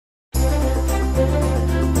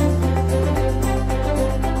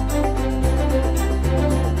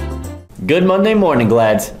Good Monday morning,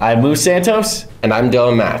 Glads. I'm Moose Santos. And I'm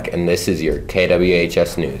Dylan Mack, and this is your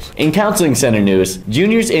KWHS News. In Counseling Center news,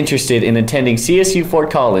 juniors interested in attending CSU Fort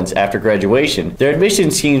Collins after graduation, their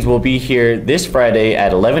admissions teams will be here this Friday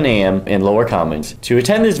at 11 a.m. in Lower Commons. To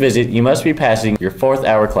attend this visit, you must be passing your 4th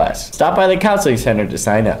hour class. Stop by the Counseling Center to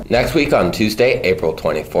sign up. Next week on Tuesday, April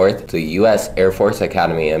 24th, the U.S. Air Force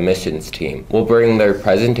Academy admissions team will bring their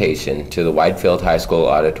presentation to the Widefield High School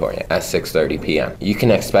auditorium at 6:30 p.m. You can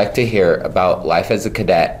expect to hear about life as a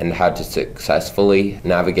cadet and how to successfully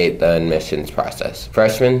navigate the admissions process.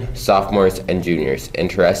 Freshmen, sophomores, and juniors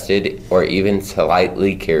interested or even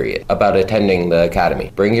slightly curious about attending the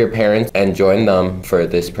academy, bring your parents and join them for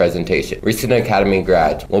this presentation. Recent academy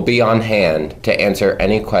grads will be on hand to answer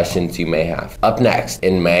any questions you may have. Up next,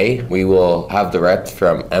 in May, we will have the reps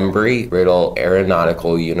from Embry-Riddle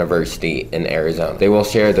Aeronautical University in Arizona. They will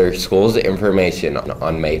share their school's information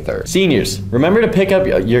on May 3rd. Seniors, remember to pick up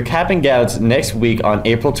your cap and gowns next week on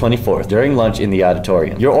April 24th during lunch in the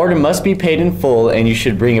auditorium. Your order must be paid in full and you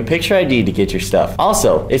should bring a picture ID to get your stuff.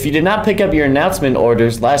 Also, if you did not pick up your announcement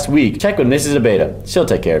orders last week, check with Mrs. Abeda. She'll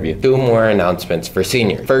take care of you. 2 more announcements for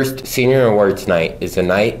seniors. First, Senior Awards Night is a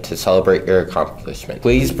night to celebrate your accomplishment.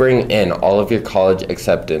 Please bring in all of your college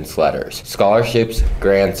acceptance letters, scholarships,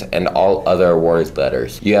 grants, and all other awards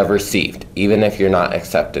letters you have received, even if you're not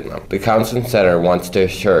accepting them. The Counseling Center wants to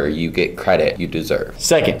assure you get credit you deserve.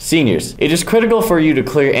 Second, seniors, it is critical for you to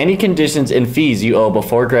clear any conditions and fees you owe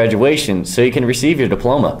before graduation so you can receive your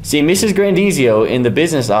diploma. See Mrs. Grandizio in the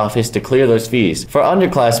business office to clear those fees. For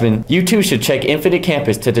underclassmen, you too should check Infinite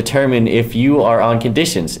Campus to determine if you are on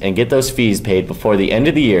conditions and get those fees paid before the end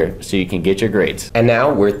of the year so you can get your grades. And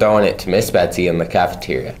now we're throwing it to Miss Betsy in the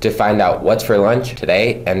cafeteria to find out what's for lunch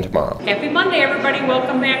today and tomorrow. Happy Monday, everybody.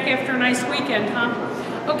 Welcome back after a nice weekend, huh?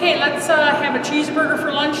 Okay, let's have a cheeseburger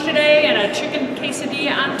for lunch today and a chicken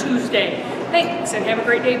quesadilla on Tuesday. Thanks, and have a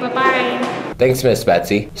great day. Bye-bye. Thanks, Miss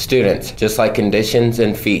Betsy. Students, just like conditions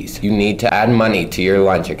and fees, you need to add money to your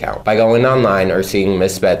lunch account by going online or seeing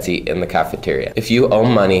Miss Betsy in the cafeteria. If you owe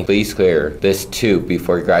money, please clear this too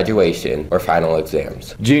before graduation or final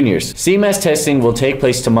exams. Juniors, CMS testing will take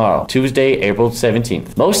place tomorrow, Tuesday, April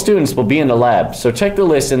 17th. Most students will be in the lab, so check the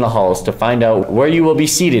list in the halls to find out where you will be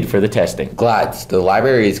seated for the testing. Glads, the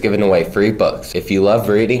library is giving away free books if you love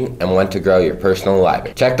reading and want to grow your personal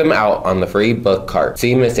library. Check them out on the free book cart.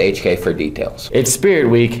 See Miss HK for details. It's Spirit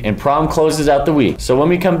Week and prom closes out the week, so when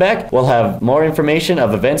we come back, we'll have more information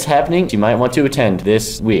of events happening you might want to attend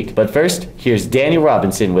this week. But first, here's Danny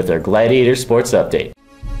Robinson with our Gladiator Sports Update.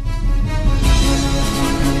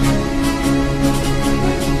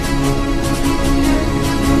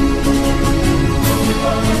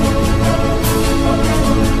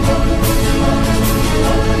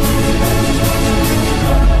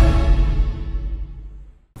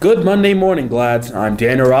 Good Monday morning, Glads. I'm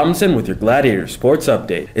Daniel Robinson with your Gladiator Sports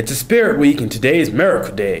Update. It's a Spirit Week and today is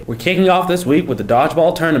Miracle Day. We're kicking off this week with the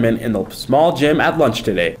dodgeball tournament in the small gym at lunch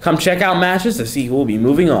today. Come check out matches to see who will be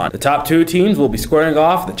moving on. The top 2 teams will be squaring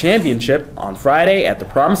off the championship on Friday at the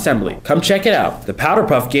Prom Assembly. Come check it out. The Powder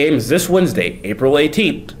Puff game is this Wednesday, April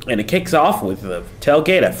 18th, and it kicks off with the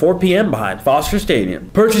tailgate at 4 p.m. behind Foster Stadium.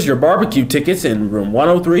 Purchase your barbecue tickets in room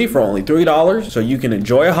 103 for only $3 so you can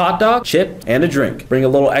enjoy a hot dog, chip, and a drink. Bring a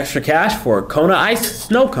little extra cash for a Kona Ice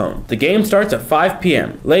snow cone. The game starts at 5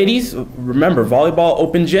 p.m. Ladies, remember volleyball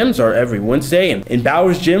open gyms are every Wednesday in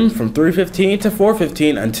Bowers Gym from 3:15 to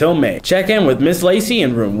 4:15 until May. Check in with Miss Lacey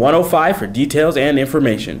in room 105 for details and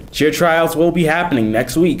information. Cheer trials will be happening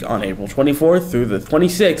next week on April 24th through the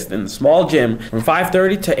 26th in the small gym from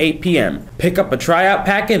 5:30 to 8 p.m. Pick up a tryout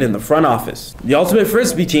packet in the front office. The Ultimate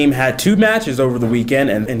Frisbee team had 2 matches over the weekend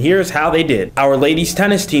and here's how they did. Our ladies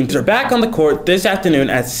tennis teams are back on the court this afternoon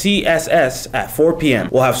at CSS at 4 p.m.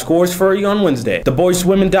 We'll have scores for you on Wednesday. The boys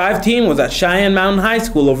swim and dive team was at Cheyenne Mountain High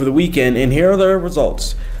School over the weekend and here are their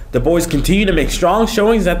results. The boys continue to make strong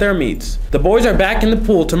showings at their meets. The boys are back in the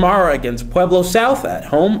pool tomorrow against Pueblo South at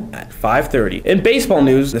home at 5:30. In baseball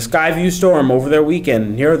news, the Skyview Storm over their weekend,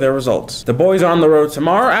 and here are their results. The boys are on the road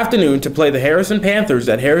tomorrow afternoon to play the Harrison Panthers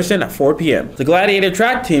at Harrison at 4 p.m. The Gladiator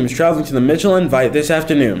track team is traveling to the Mitchell Invite this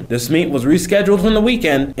afternoon. This meet was rescheduled from the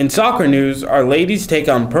weekend. In soccer news, our ladies take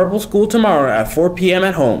on Purple School tomorrow at 4 p.m.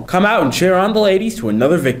 at home. Come out and cheer on the ladies to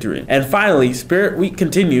another victory. And finally, Spirit Week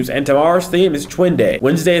continues, and tomorrow's theme is Twin Day.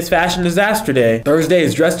 Wednesday is Fashion Disaster Day, Thursday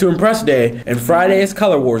is Dress to Impress Day, and Friday is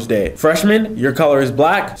Color Wars Day. Freshmen, your color is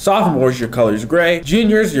black. Sophomores, your color is gray.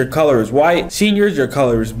 Juniors, your color is white. Seniors, your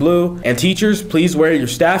color is blue. And teachers, please wear your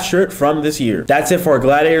staff shirt from this year. That's it for our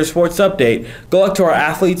Gladiator Sports Update. Good luck to our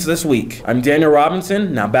athletes this week. I'm Daniel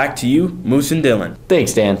Robinson. Now back to you, Moose and Dylan.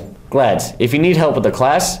 Thanks, Dan. Glads, if you need help with the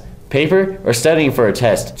class, paper, or studying for a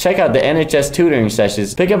test, check out the NHS tutoring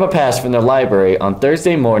sessions, pick up a pass from the library on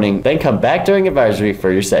Thursday morning, then come back during advisory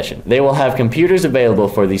for your session. They will have computers available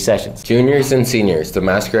for these sessions. Juniors and seniors, the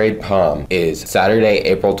Masquerade Prom is Saturday,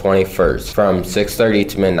 April 21st from 6:30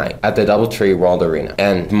 to midnight at the Doubletree World Arena.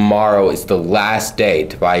 And tomorrow is the last day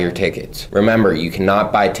to buy your tickets. Remember, you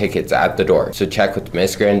cannot buy tickets at the door, so check with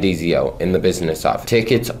Miss Grandizio in the business office.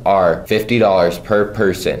 Tickets are $50 per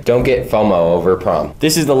person. Don't get FOMO over prom.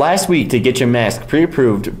 This is the last week to get your mask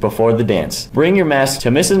pre-approved before the dance. Bring your mask to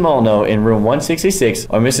Mrs. Molno in room 166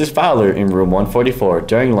 or Mrs. Fowler in room 144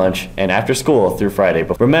 during lunch and after school through Friday.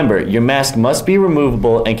 Remember, your mask must be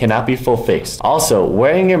removable and cannot be full-faced. Also,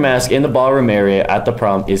 wearing your mask in the ballroom area at the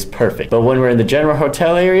prom is perfect. But when we're in the general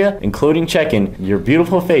hotel area, including check-in, your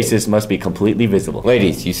beautiful faces must be completely visible.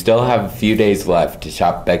 Ladies, you still have a few days left to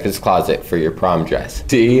shop Becca's Closet for your prom dress.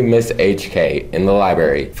 See Miss HK in the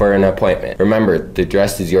library for an appointment. Remember, the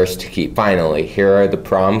dress is yours to keep. Finally, here are the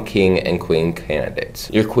prom king and queen candidates.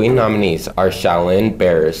 Your queen nominees are Shalyn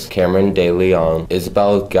Barris, Cameron De Leon,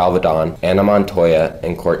 Isabel Galvadon, Anna Montoya,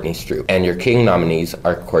 and Courtney Stroop. And your king nominees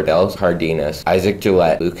are Cordell Cardenas, Isaac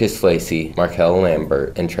Gillette, Lucas Lacey, Markel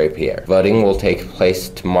Lambert, and Trey Pierre. Voting will take place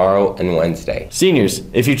tomorrow and Wednesday. Seniors,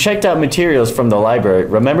 if you checked out materials from the library,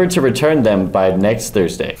 remember to return them by next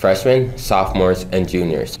Thursday. Freshmen, sophomores, and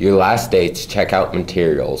juniors, your last day to check out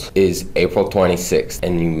materials is April 26th,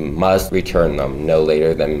 and you must return them no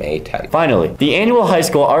later than May 10th. Finally, the annual high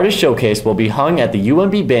school artist showcase will be hung at the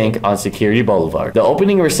UMB Bank on Security Boulevard. The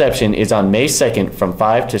opening reception is on May 2nd from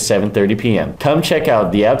 5 to 7:30 p.m. Come check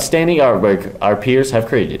out the outstanding artwork our peers have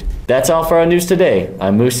created. That's all for our news today.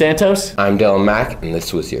 I'm Moose Santos. I'm Dylan Mack, and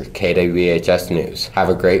this was your KWHS News. Have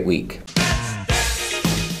a great week.